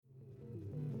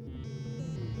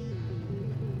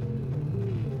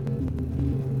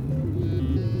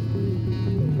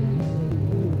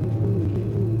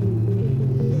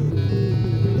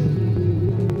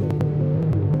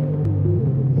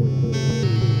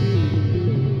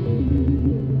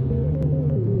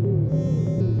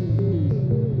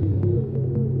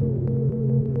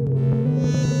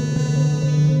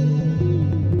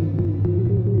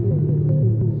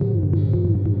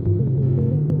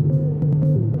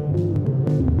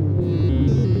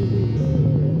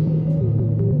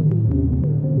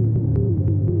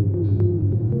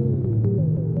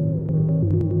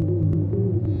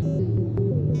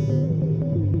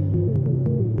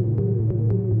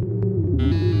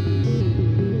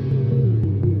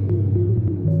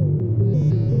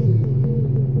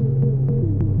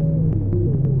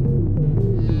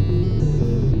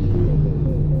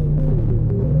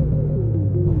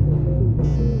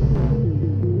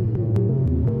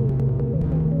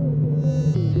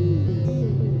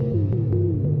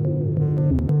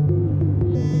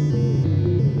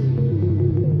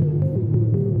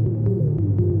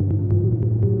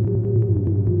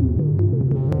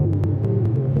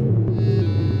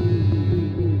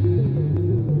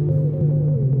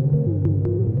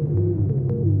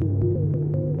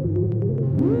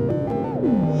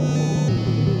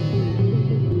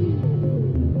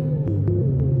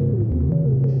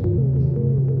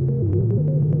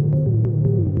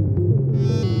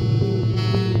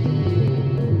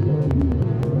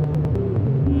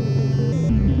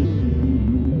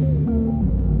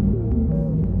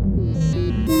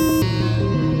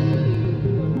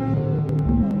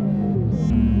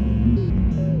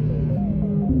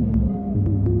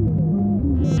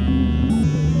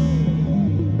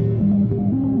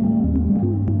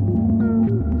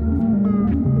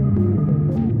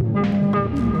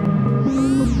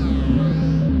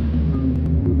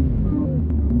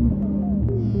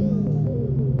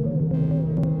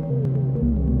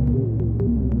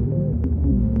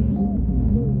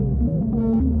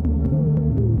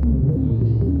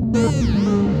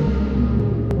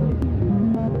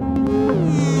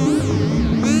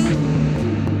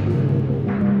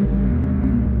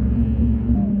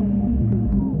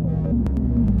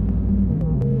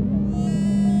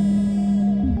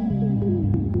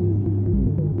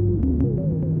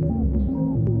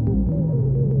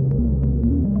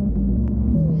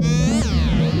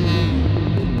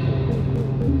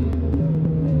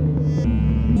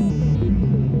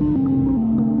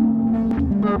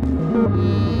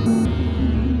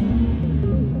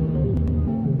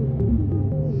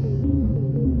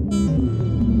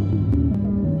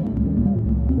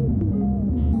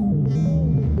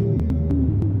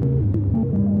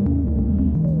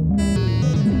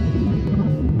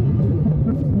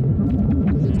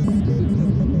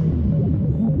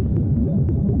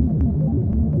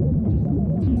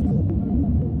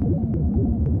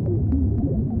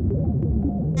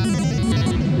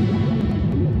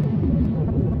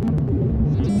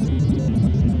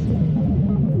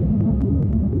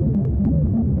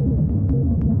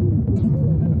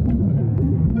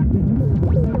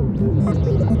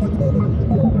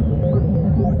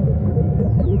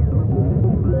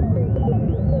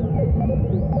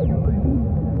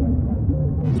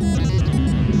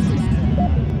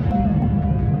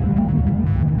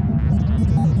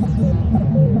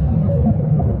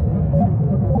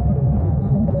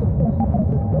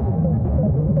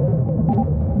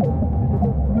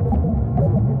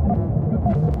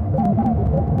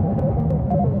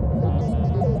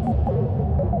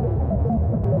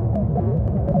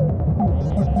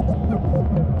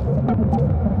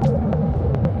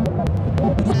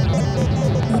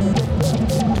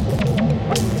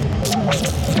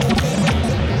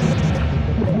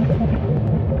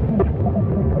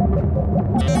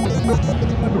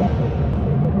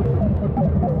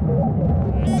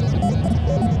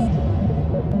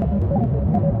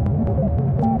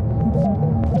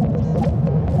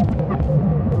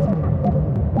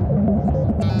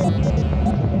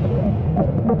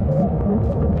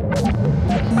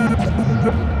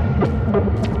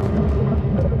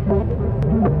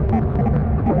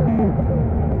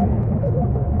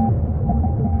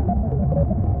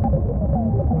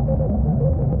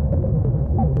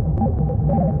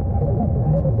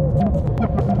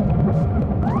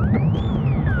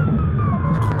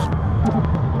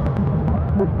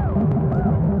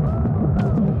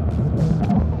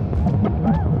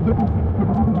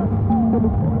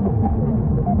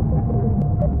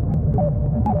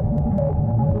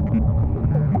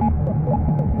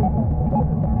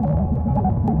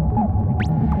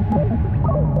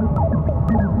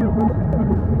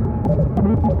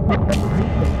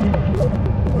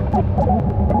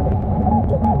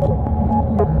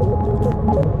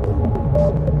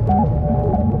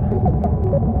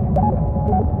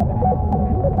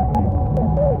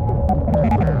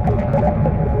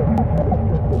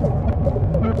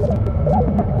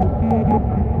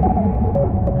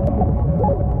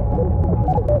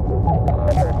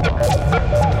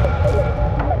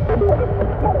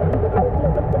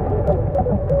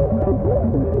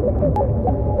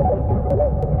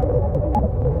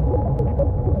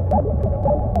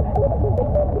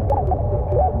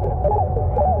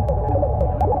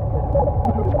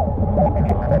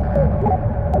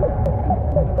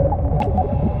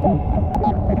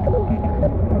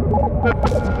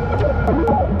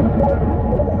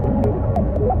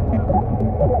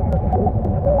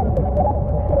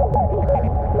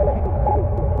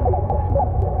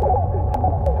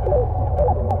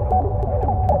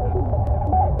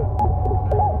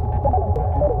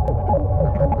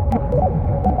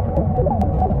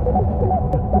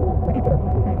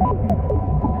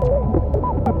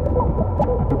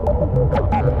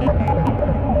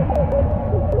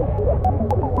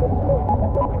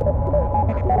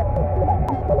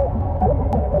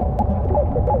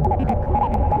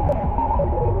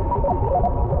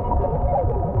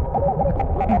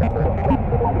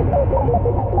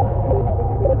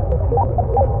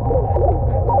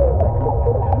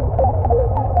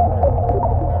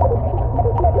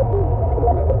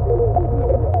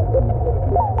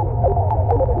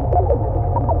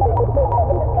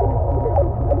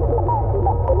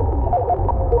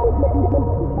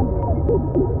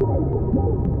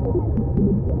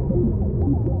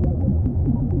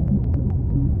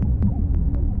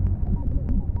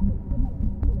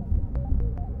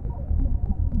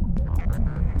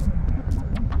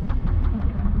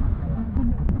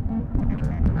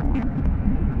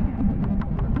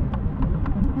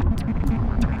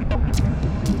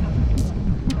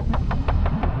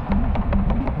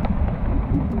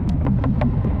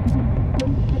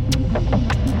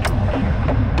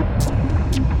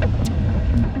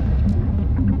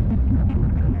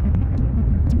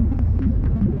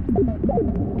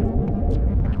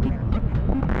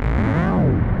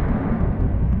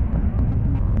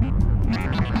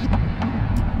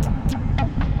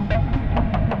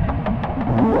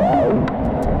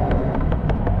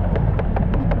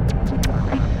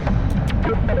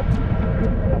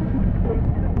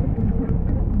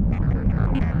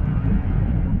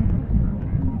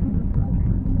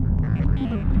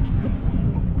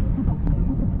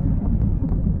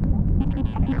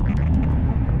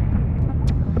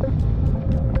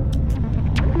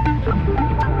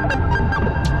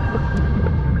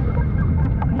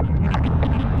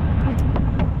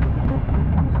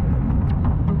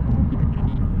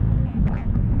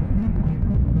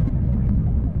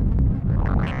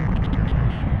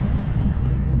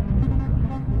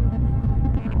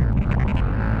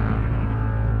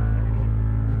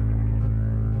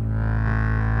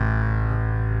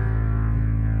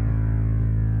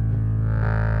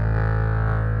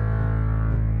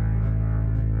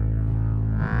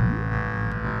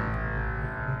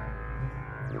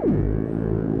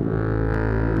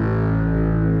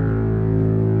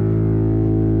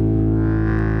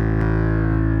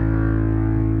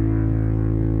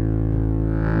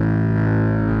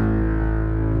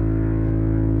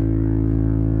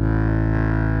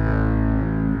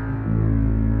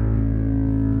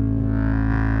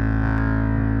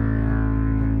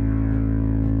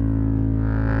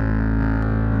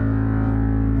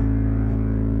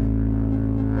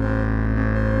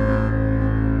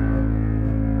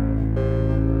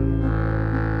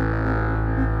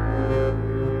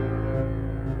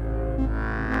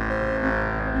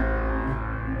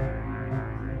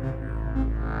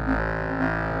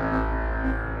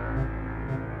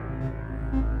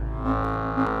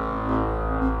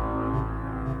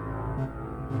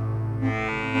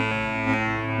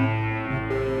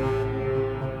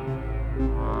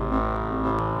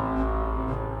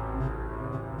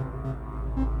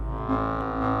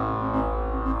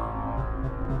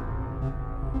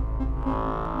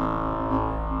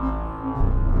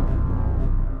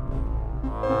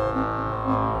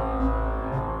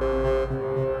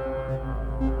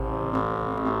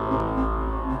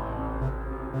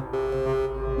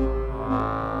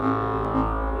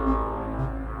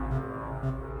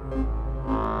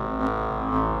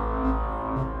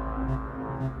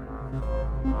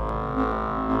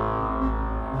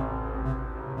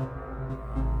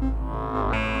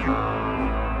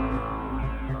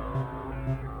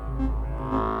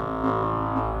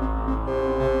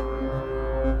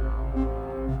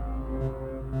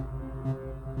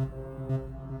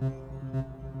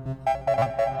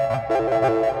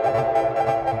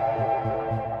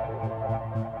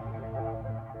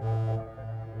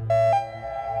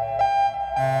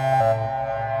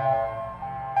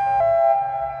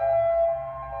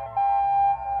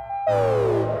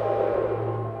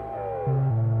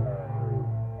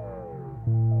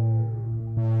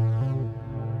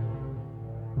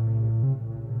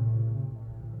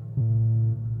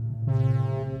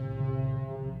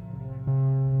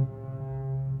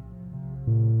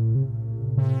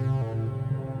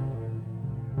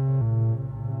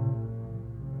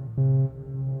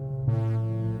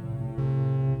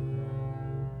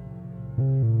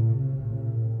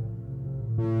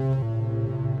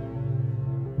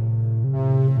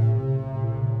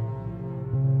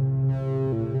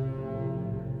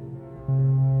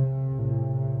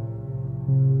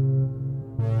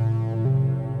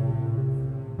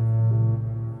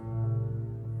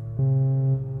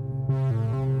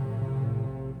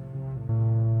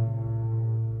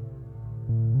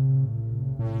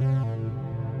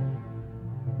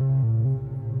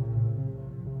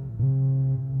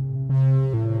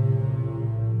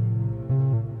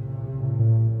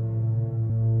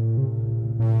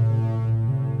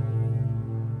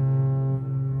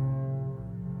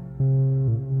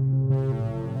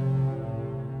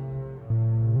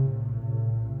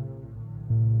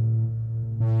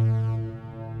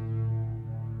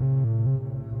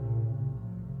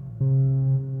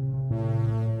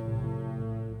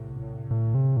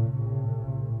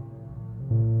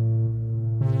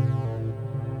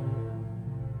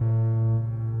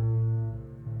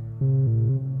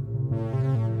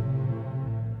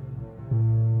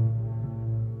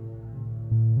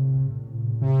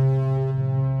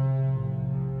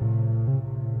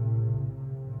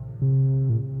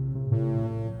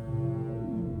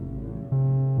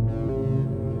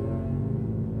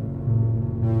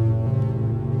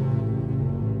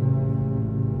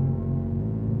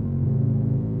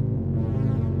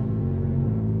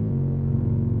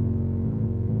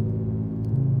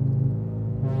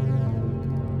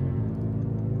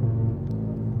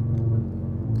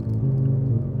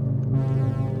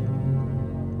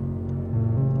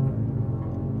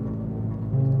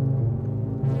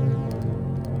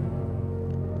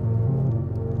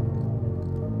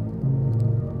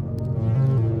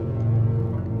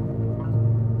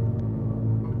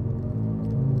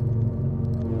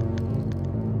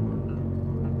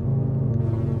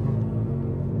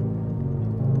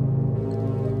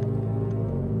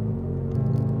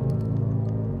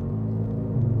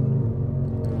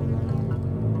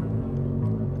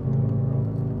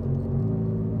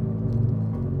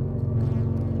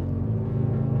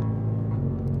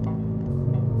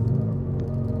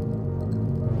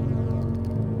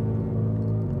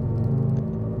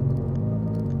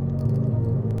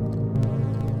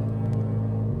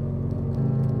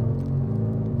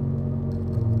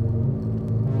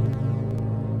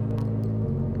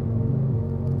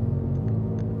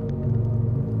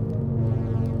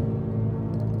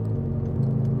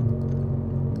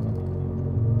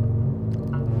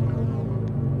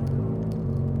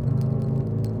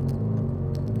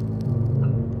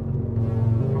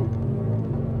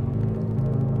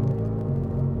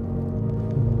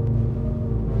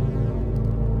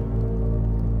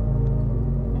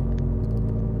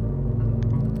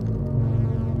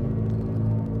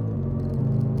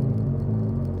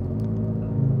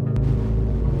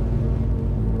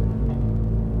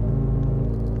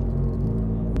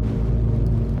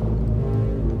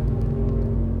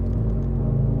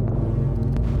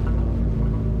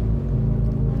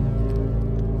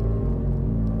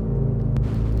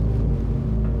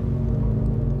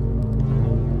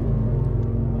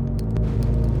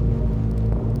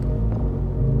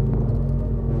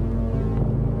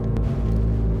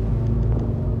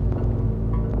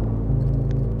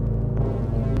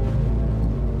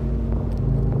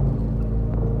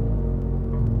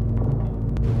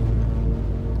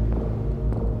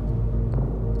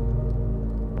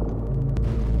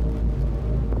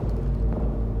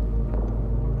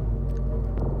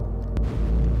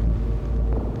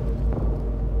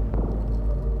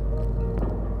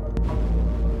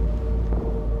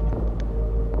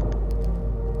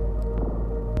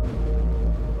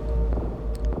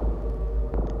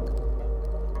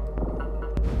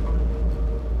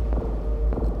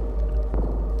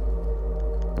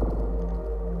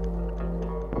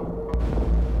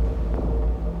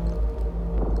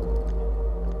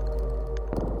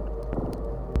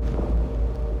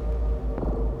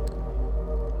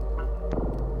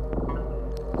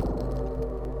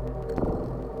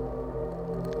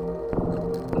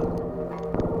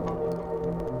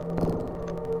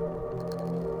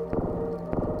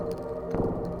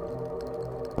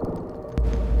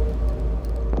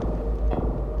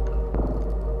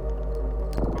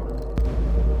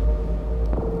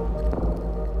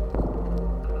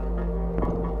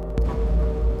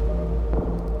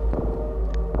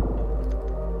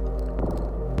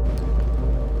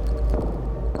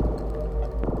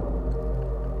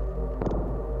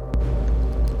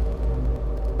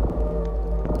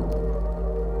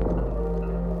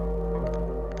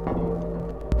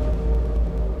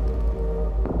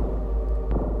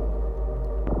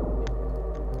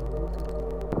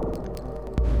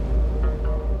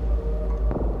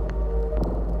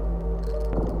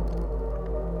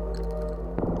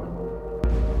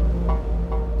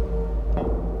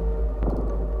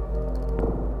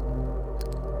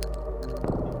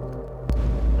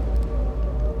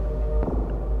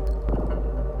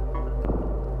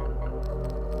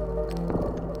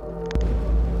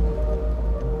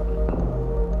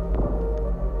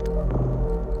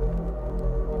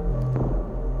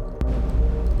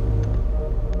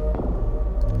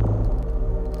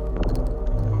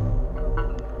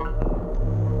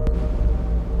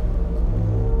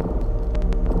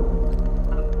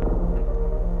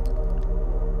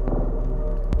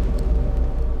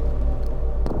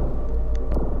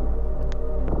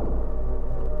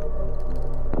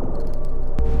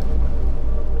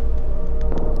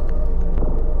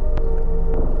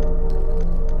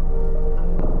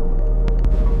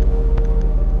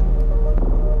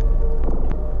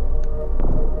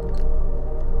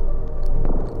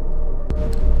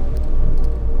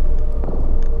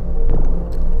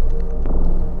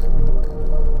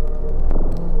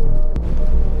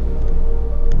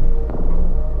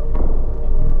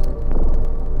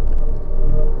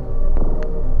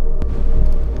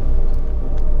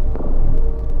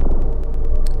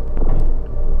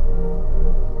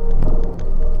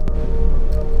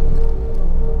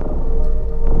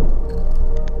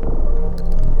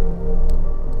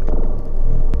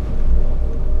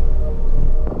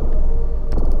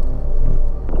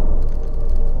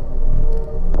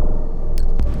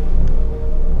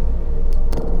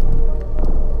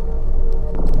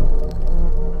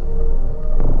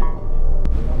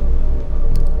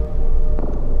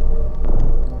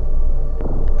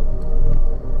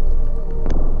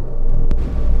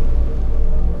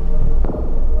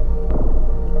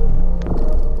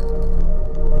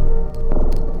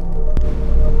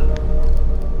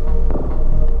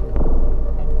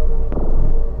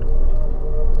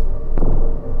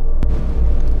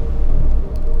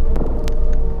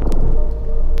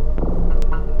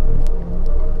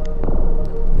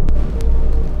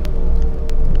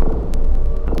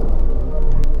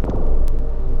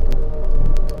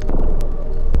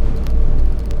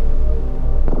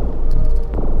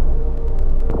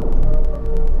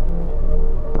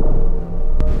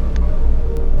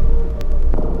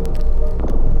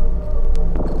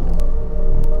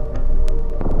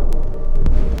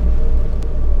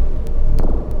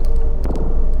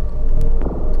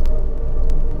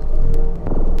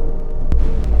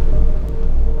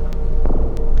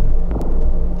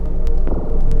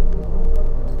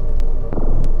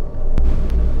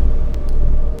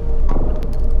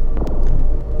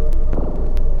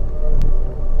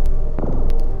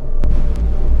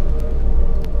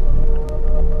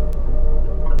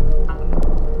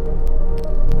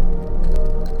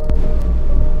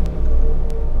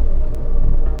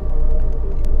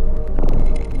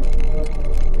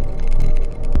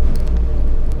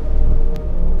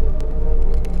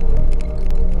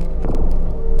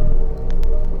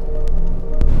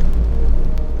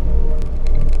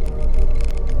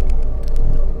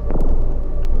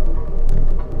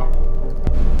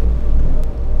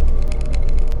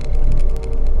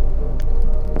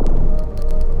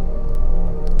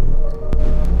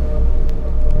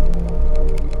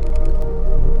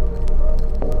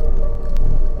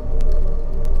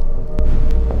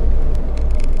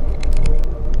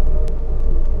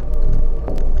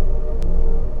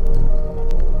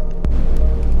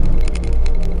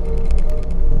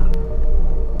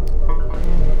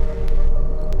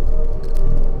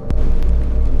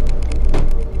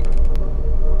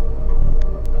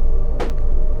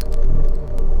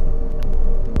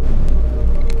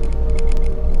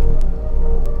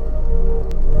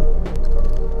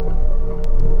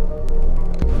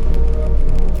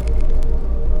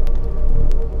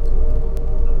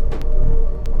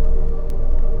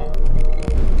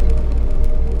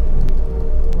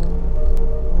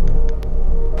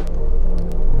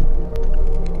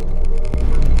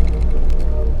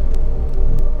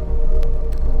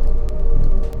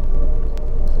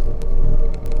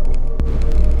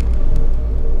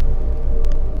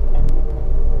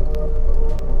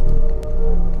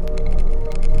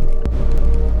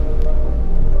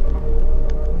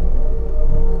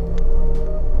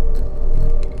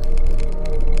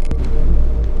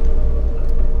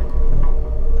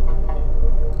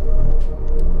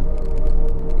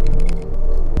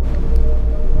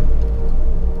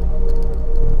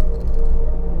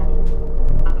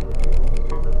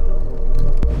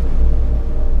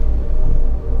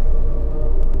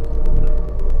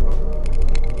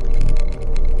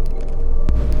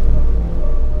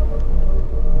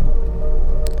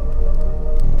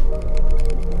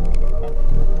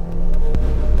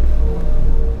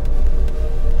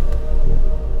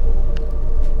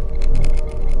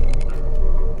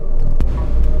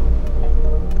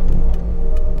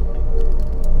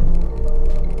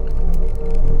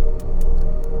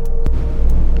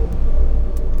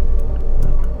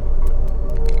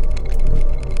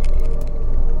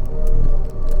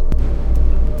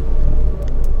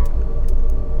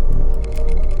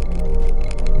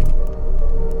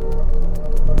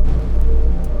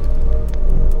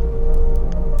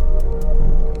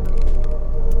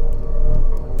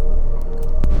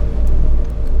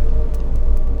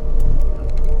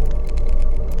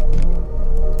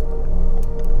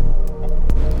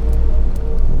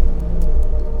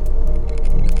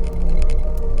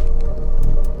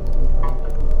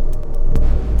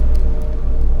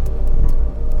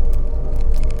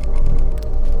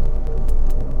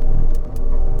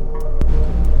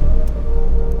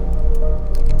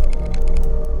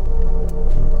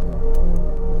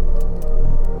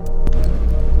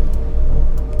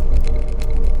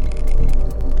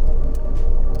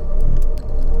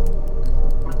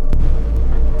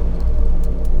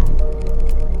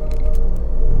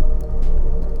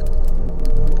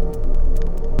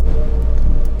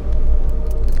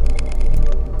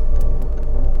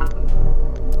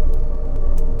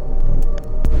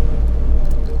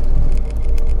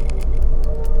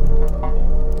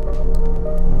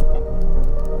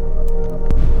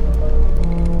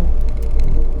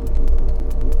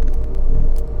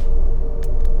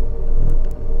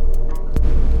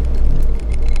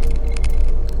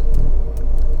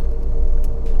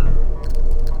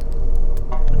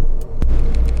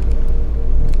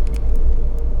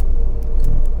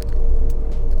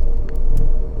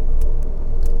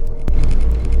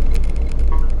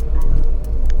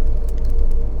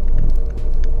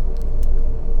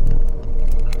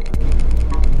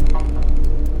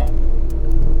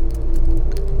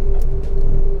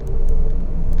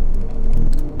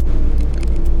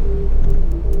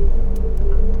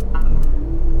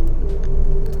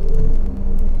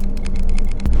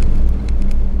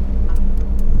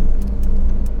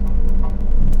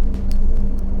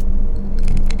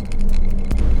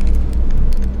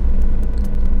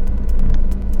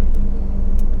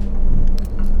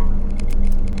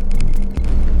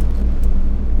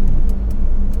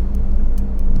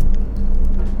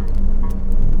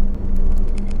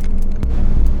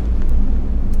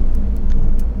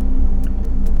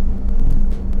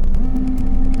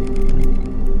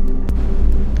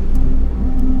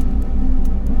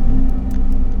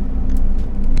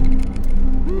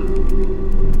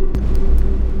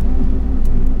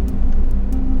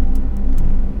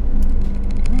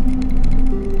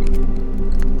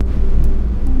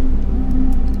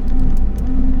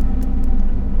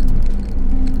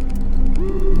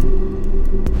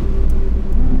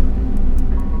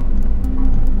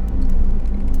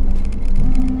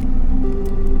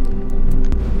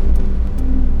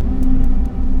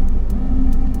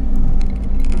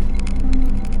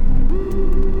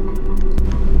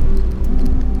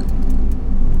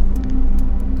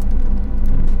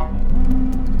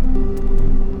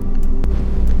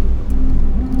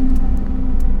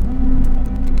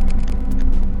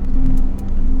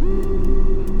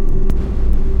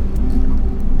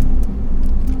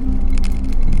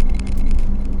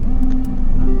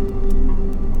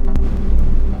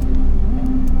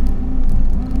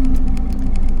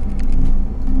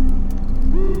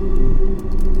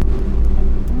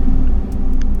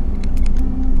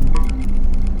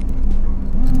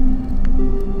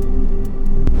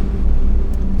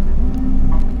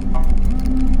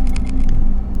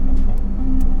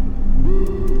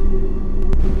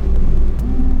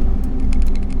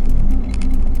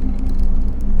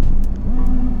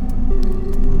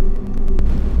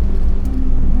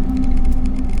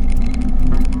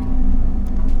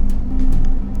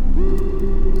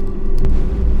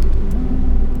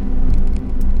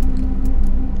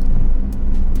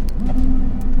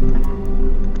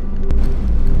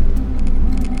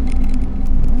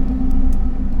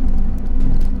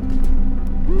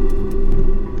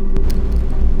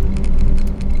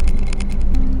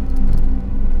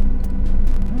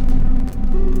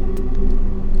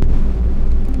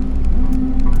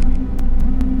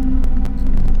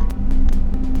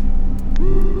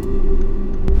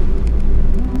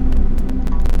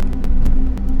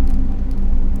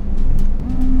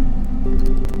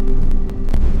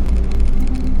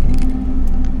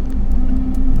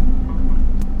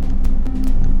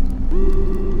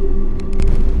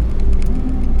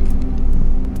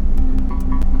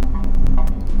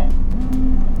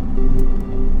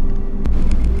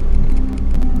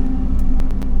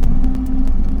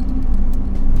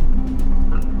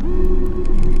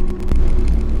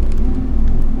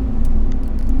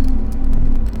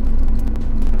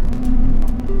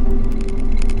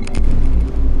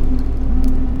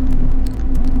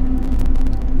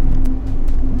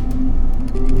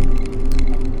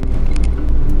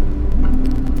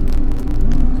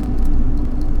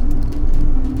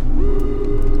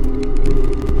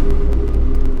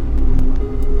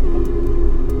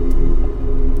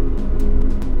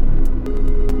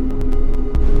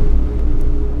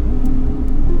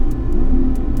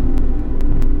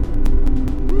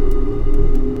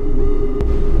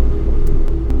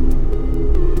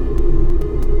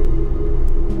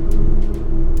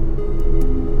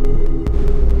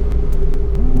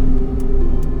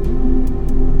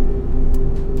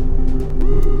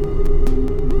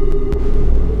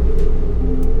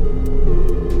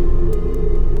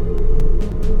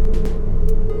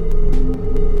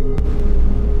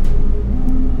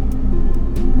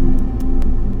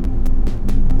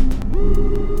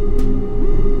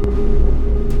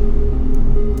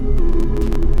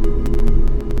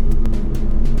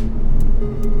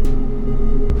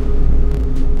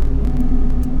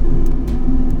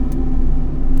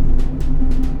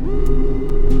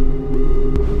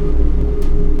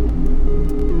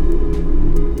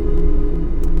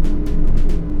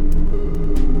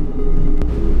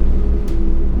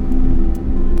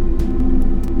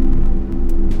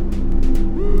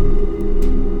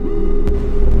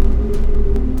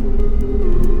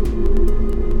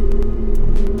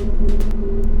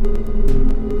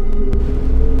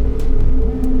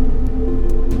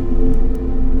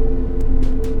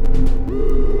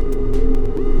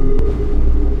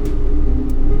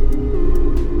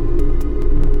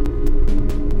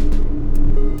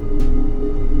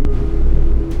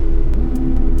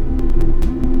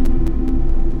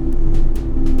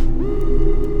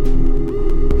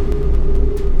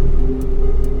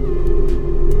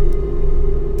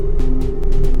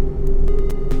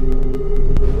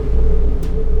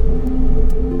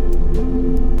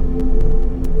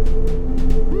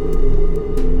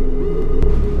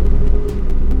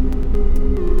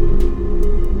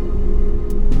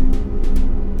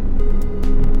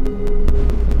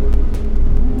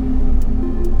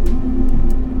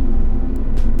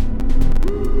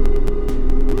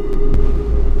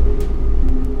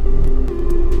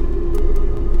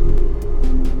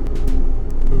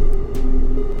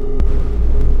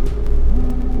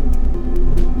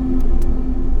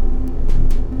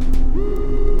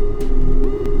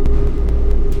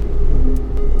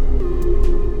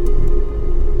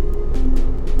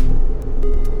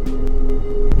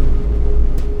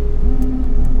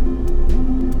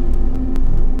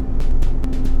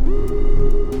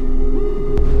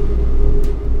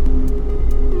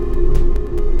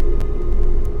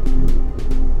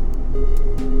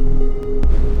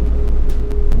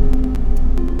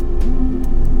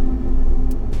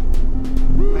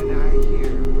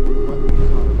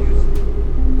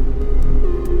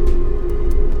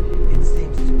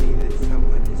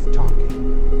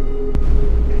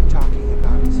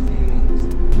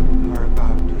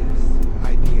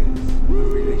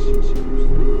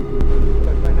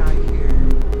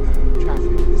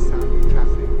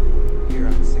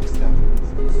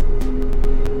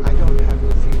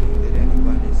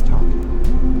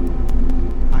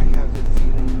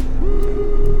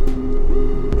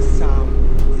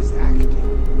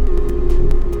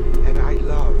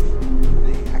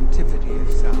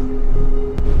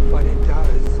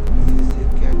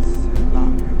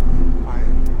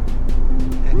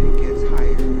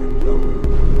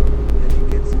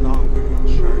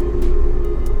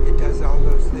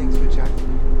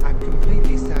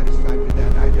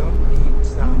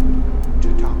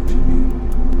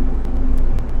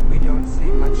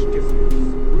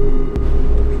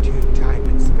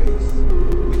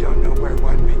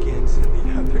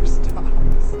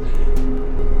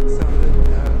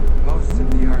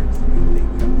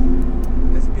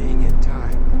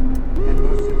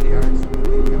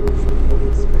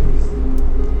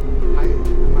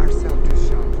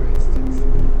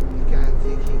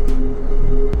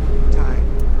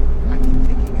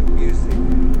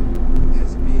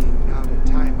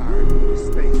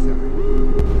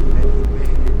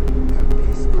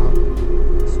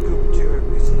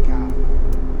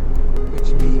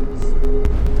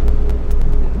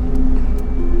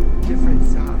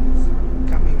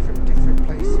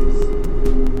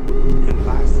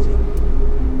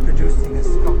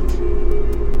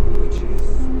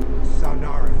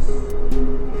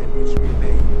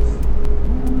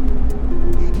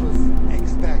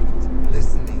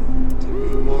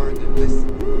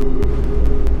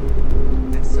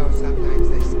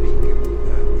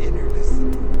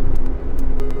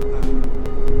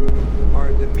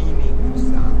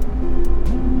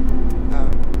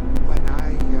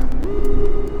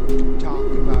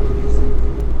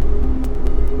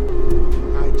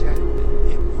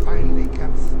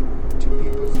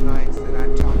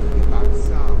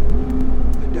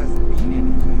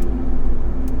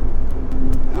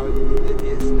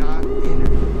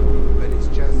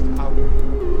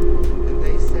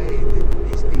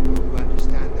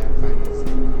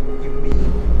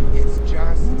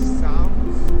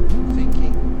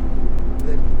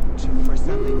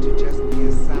just be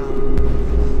a sound,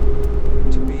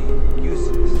 to be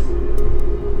useless,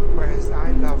 whereas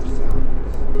I love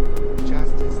sounds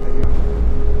just as they are.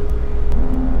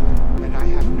 And I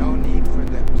have no need for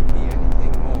them to be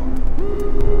anything more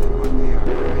than what they are.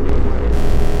 I don't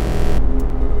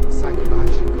want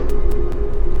psychological.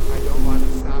 I don't want a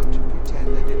sound to pretend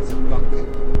that it's a bucket,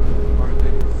 or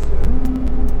that it's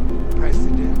a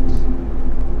precedent,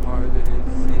 or that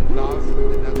it's in love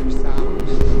with another sound.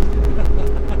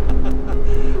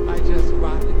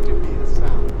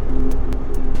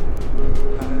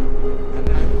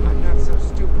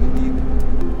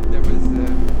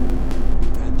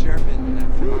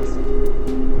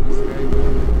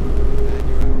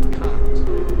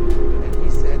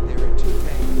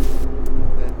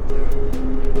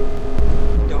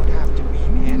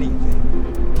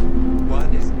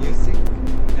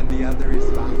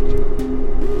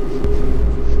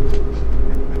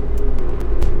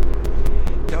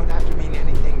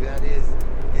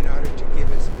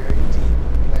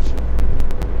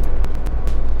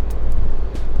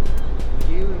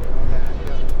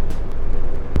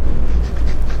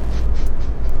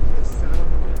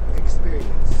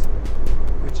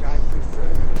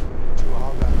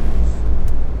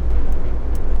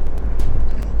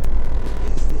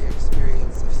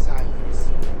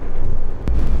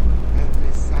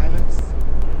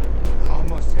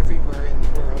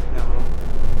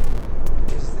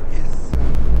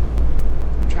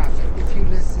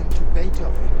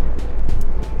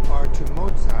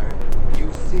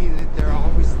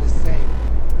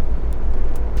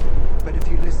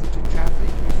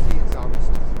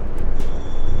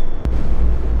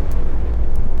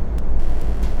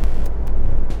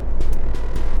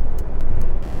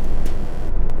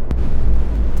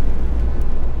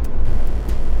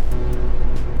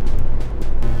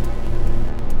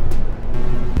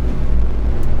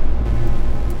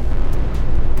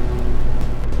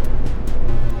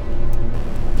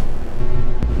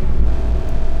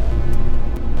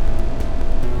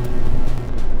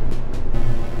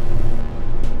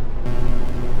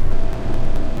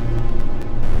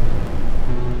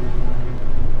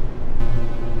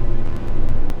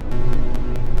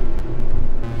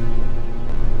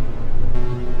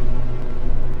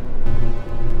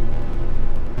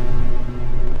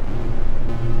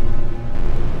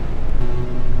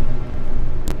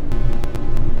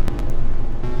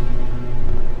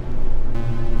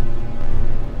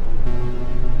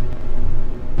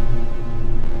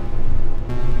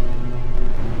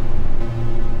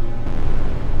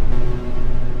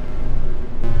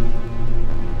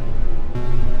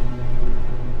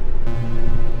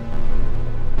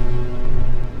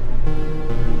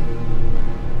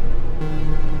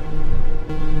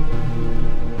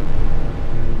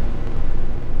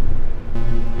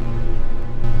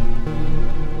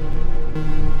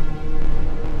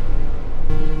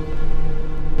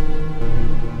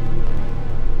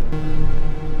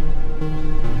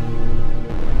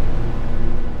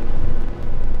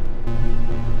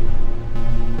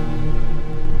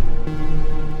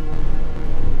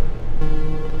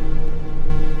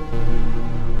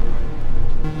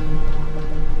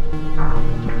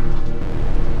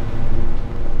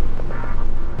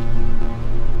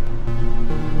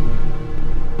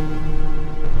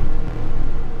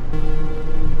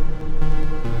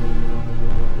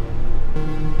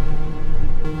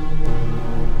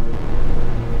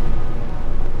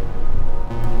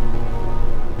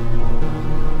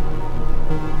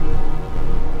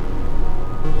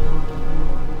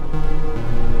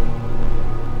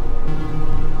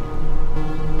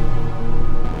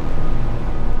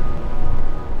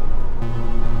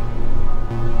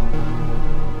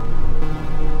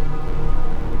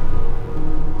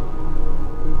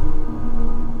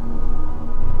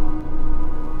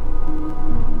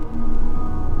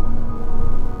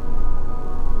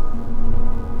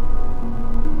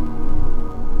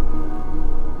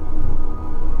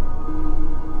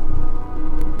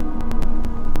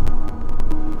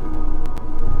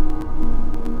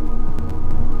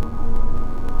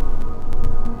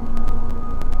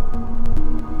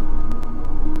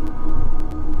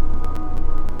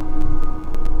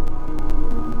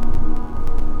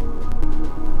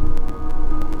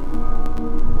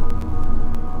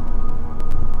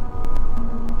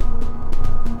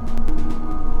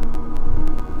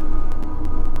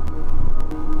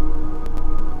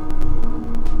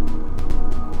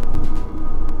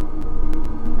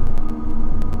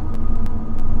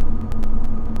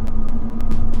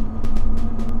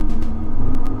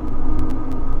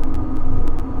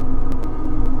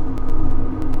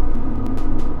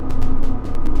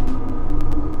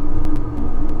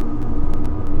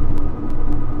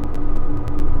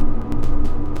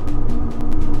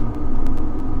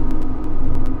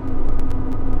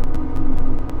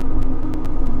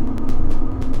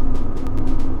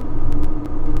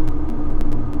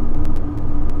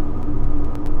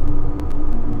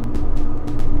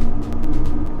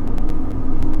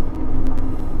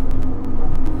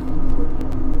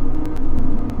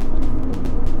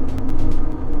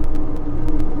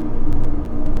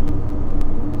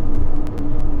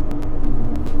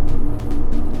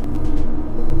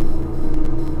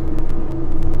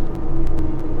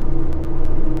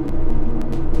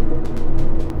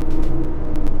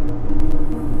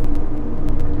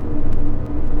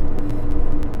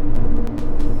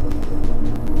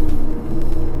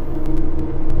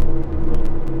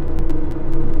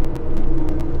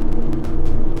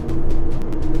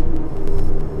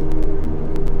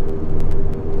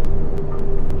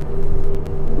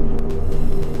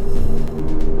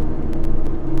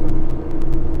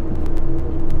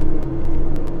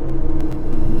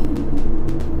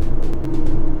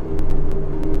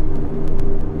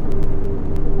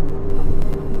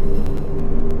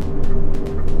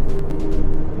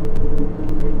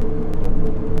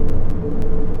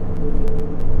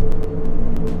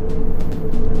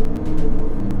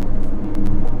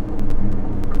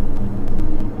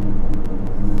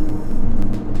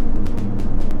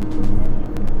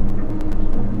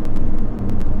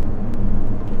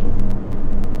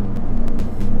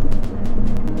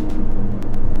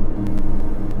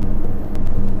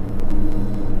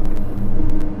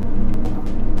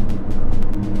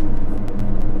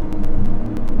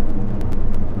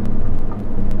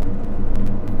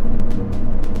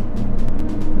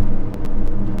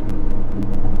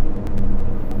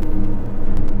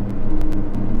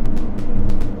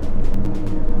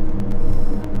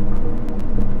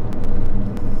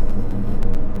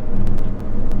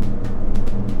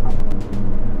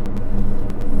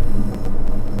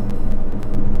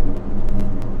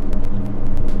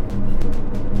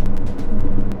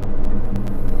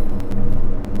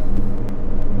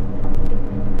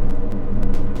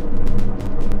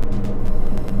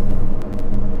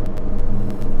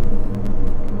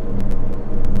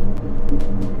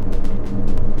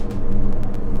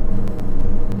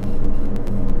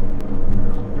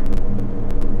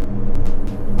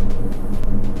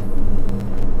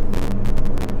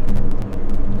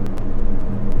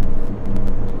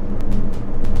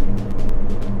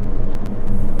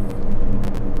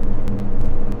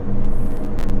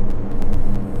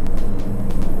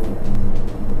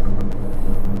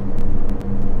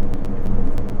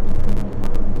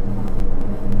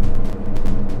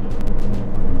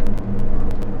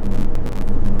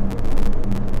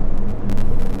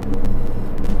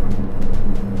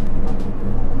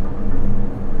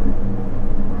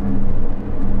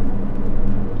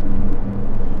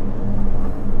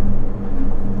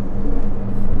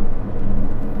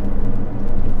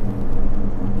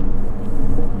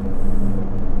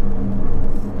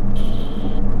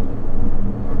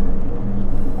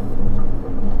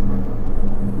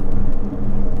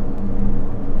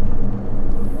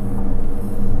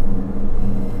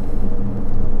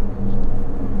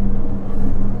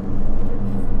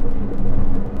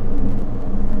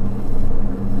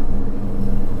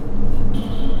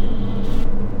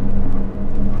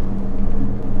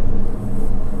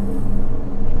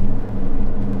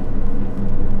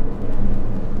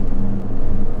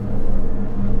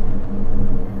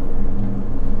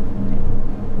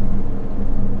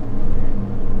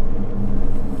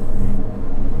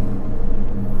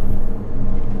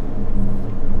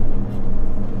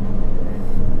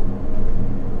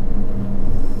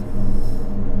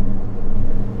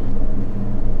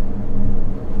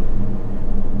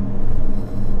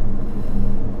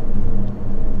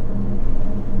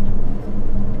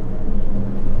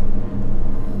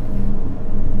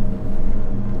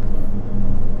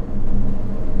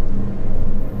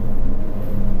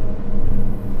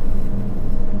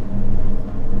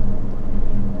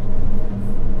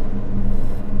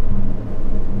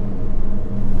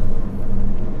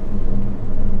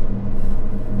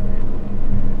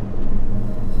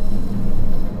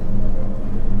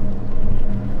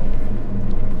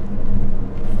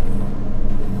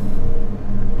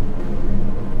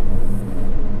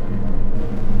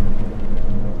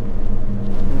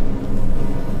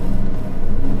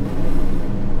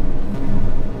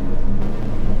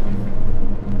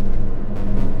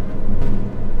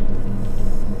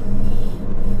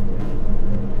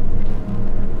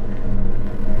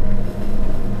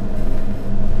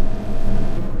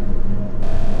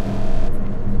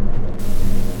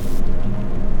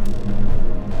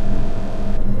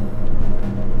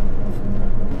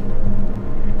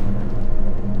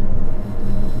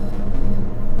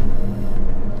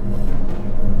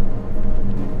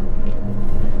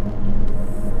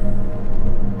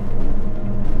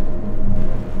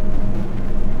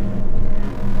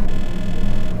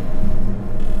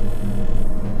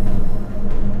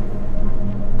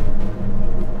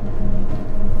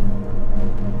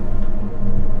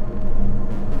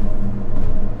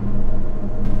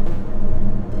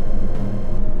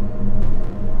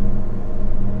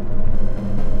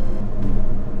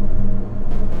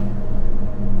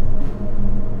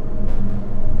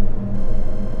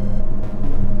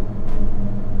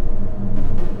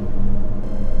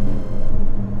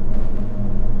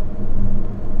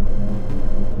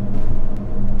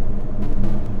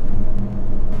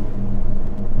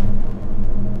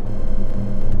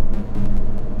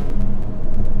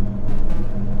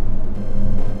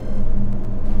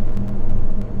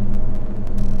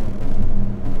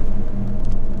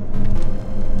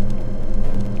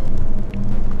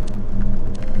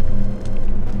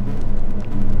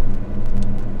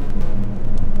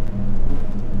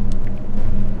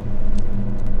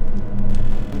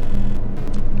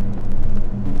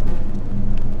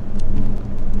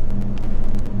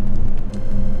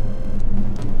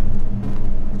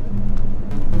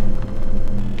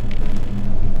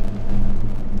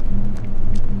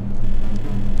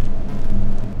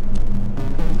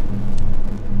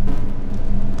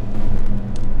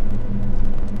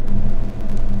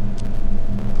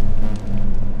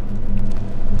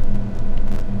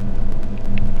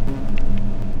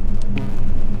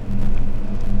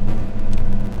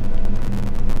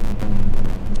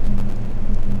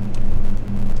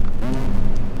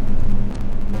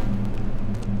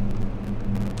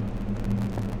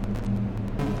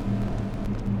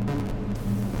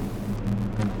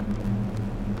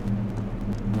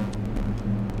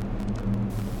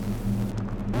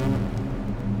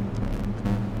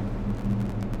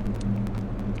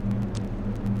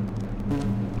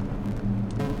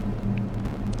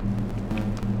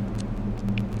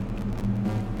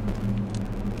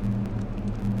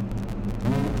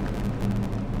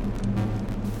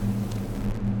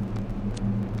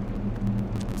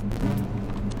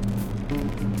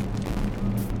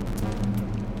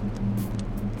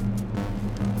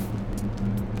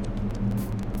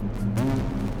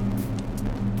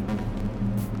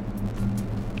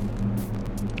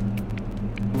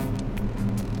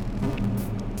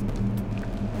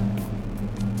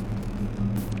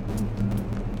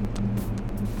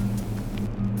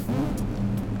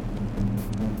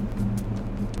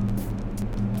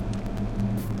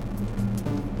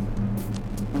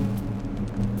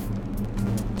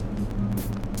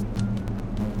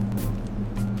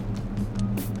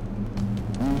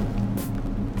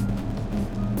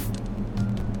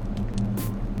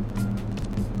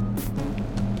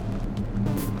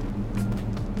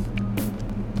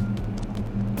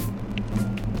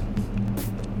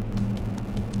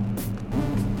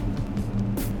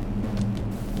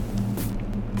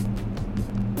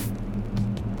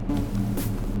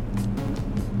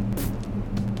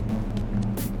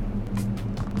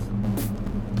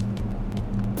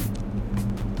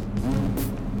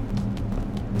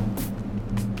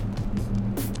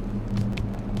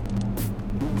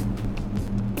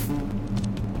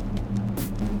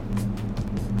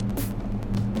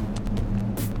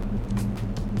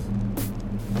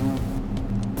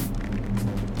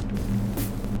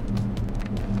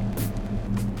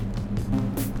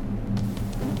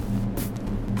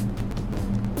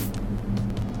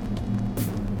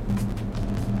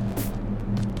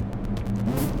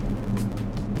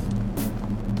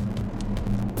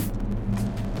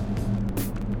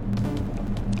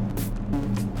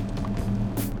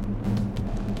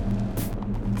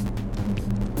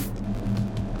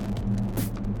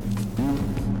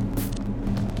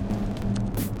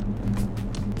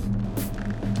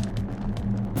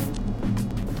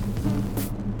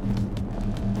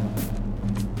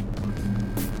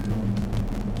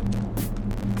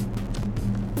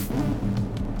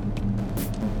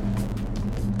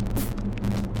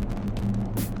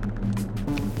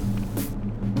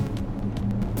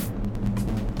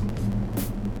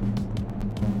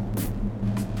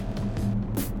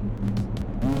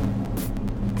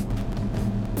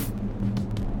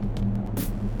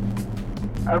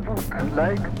 I would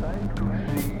like to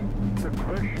see the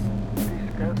question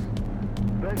discussed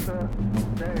whether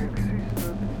there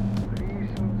existed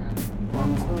reasons or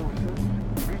causes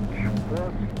which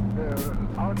forced the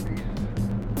artists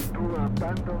to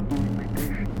abandon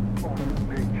imitation of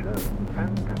nature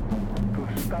and to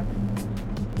study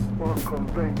or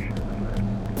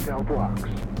conventionalize their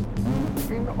works.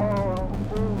 In our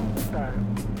own time,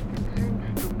 it seems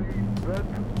to me that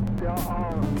there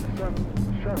are some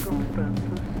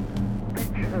circumstances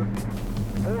which have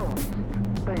forced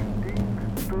painting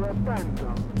to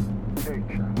abandon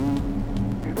nature.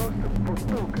 It was the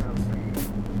photography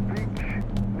which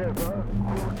never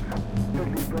could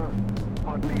deliver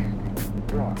artistic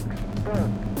works,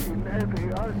 but in every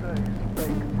other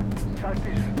aspect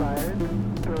satisfied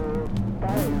the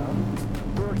buyer,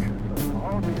 purchaser,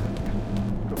 audience,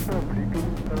 the public,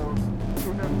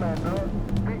 in a manner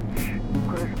which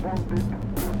corresponded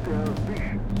to their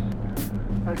wishes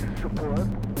as support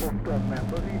of their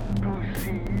memory to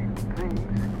see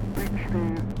things which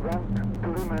they want to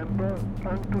remember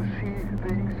and to see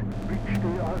things which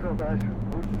they otherwise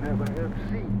would never have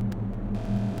seen.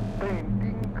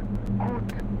 Painting could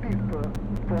differ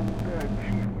from the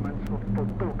achievements of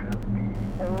photography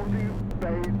only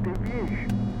by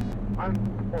deviation and,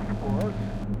 of course,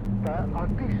 by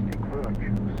artistic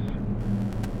virtues.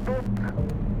 But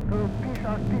these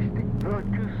artistic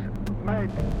virtues might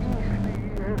easily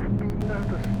have been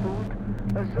understood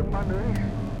as a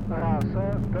mannerism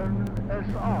rather than as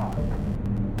art.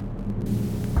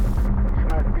 It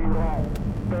might be wrong,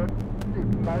 but it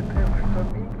might have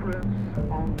some influence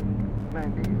on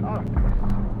many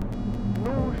artists.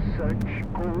 No such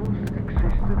cause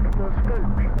existed for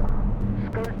sculpture.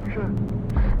 Sculpture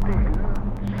still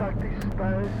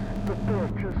satisfies the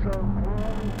purchaser who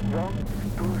wants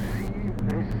to see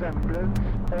resemblance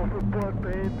of a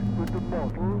portrait with the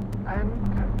model, and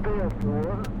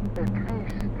therefore at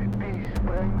least this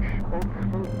branch of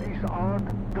this art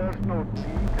does not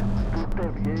need to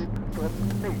deviate from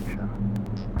nature.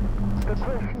 The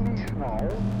question is now,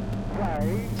 why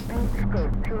did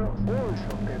sculpture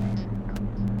also deviate?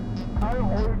 I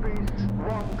always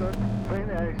wondered when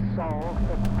I saw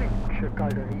a picture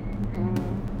gallery in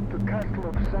the castle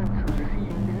of Sanssouci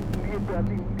near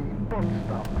Berlin in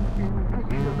Potsdam, in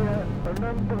which there were a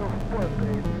number of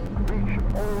portraits which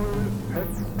all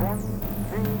had one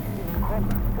thing in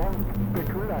common, one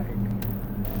peculiarity.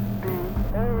 They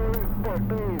all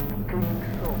portrayed kings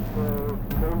of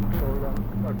Hohenzollern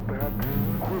and perhaps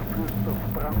Kurfürst of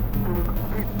Brandenburg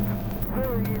with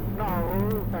very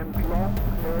narrow and long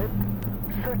head,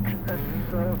 such as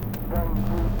one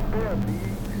would barely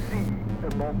see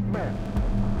among men.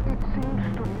 It seems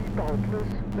to me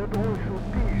doubtless that also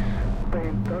these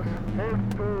painters have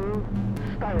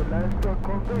stylized or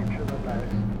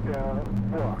conventionalized their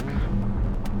works.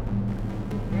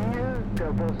 Here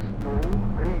there was no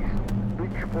reason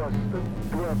which forced them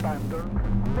to abandon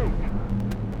nature.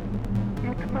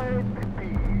 It might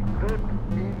be that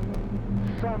in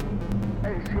some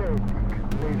Asiatic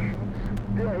nations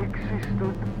there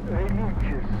existed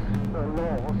religious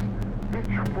laws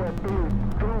which forbade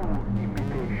true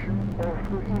imitation of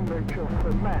the image of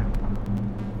a man.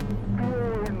 We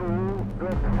all know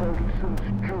that, for instance,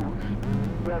 Jews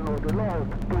were not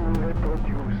allowed to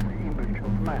reproduce the image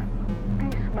of man.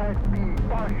 This might be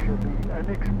partially an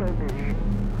explanation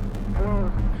for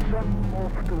some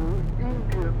of the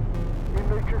Indian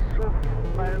images of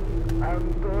man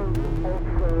and of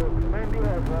many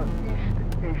other East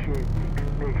Asiatic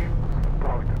nations'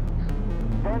 products.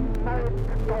 One might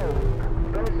doubt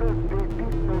whether they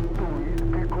did not do it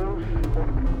because of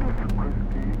the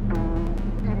difficulty to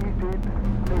imitate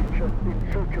nature in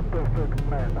such a perfect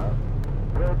manner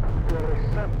that the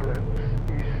resemblance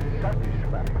is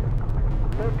satisfying.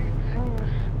 But it seems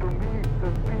to me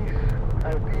that this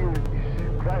idea is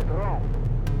quite wrong.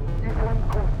 If one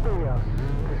compares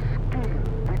the skill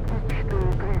with which they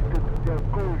treated their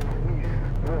goldsmith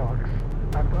works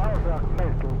and other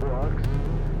metal works,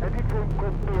 and if one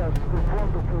compares the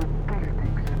wonderful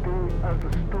buildings they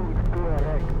understood to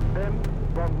erect, then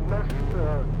one must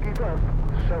give up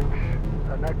such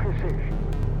an accusation.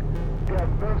 There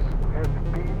must have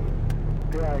been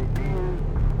the idea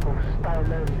of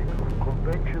stylizing, of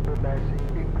conventionalizing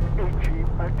in Egypt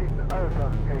and in other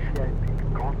Asiatic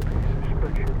countries,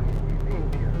 especially in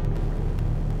India.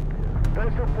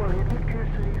 Whether for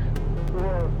religious reasons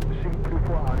or simply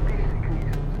for artistic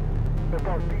reasons,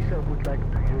 about this I would like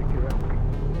to hear your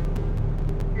opinion.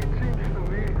 It seems to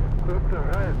me that the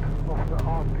right of the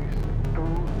artist to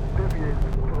deviate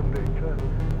from nature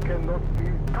cannot be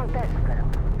contested.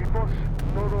 It was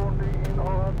not only in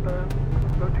our time,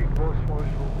 but it was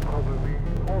also probably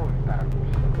in all times.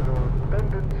 The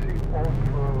tendency of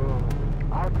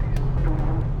artists to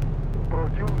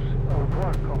produce a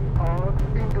work of art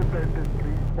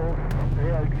independently of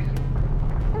realism,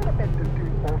 independently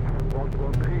of what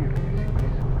realism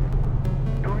is.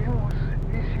 To use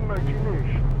his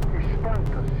imagination, his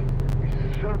fantasy, is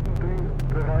certainly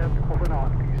the right of an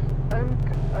artist. And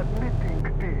admitting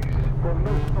this, one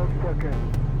must not forget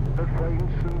that, for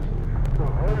instance, the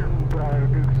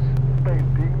Höllenberg's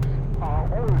paintings are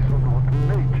also not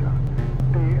nature.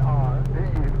 They are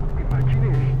real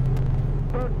imagination.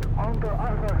 But on the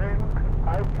other hand,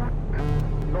 I would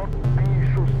not be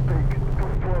so strict to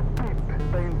forbid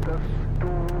painters to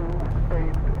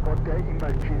paint what their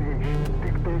imagination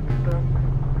dictates them.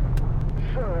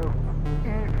 So,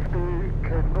 if they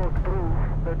cannot prove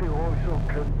that they also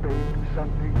can paint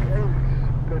something else,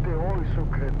 that they also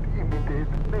can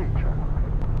imitate nature.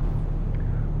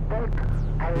 But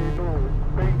I know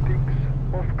paintings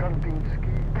of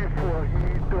Kandinsky before he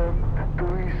turned to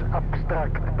his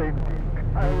abstract painting.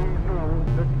 I know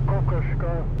that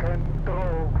Kokoschka can draw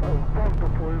a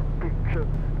wonderful picture,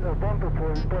 a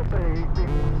wonderful portrait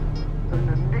in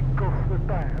a nick of the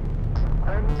time.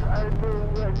 And I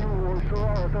knew also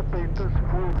other painters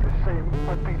who have the same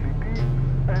ability,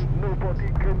 and nobody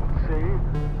can say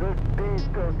that they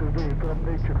turned away from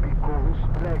nature because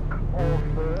lack of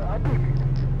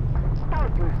ability.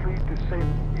 Obviously, the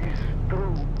same is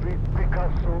true with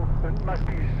Picasso and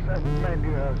Matisse and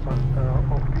many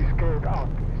of these great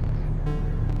artists.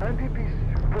 And it is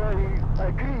very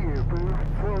agreeable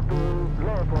for the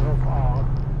lover of art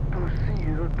to see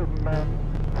that the man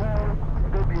who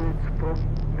deviates from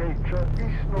nature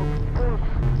is not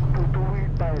forced to do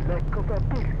it by lack of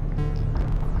ability.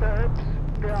 Perhaps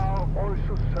there are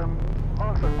also some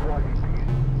other qualities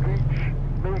which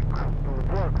make the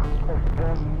work of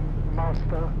one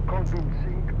master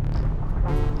convincing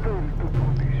and fail to do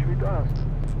this with us.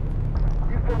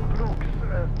 If one looks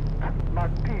at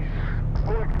Matisse,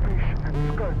 goldfish and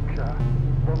sculpture,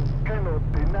 one cannot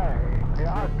deny the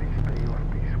artistry of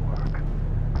this work.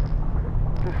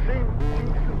 The same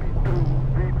seems to be true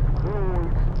with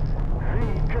Rawls'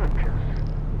 Three Churches.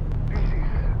 This is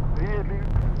really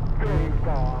very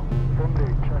far from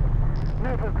nature.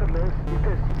 Nevertheless, it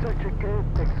has such a great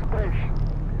expression,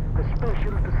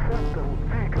 especially the central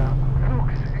figure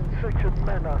looks in such a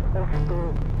manner of the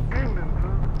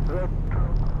criminal that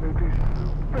it is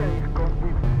very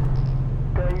convincing.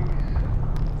 There is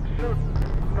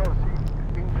certainly nothing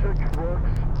in such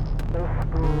works of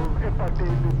the épaté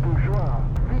de bourgeois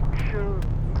which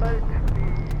might be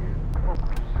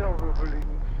observable in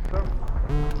some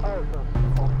others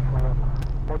of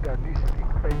modernistic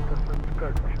painters and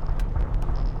sculptures.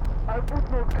 I would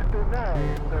not deny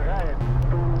the right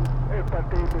to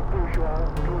épaté de bourgeois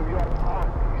to young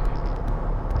artists.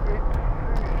 It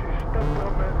is his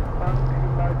temperament and he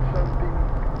might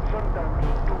sometimes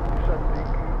do something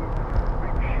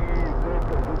which he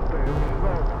later would perhaps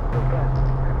not prevent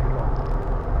any longer.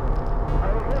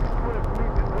 I have to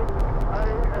admit that I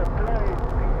applied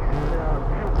these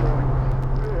viewpoints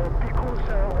because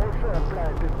I also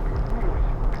applied it with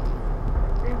music.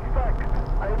 In fact,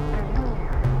 I believe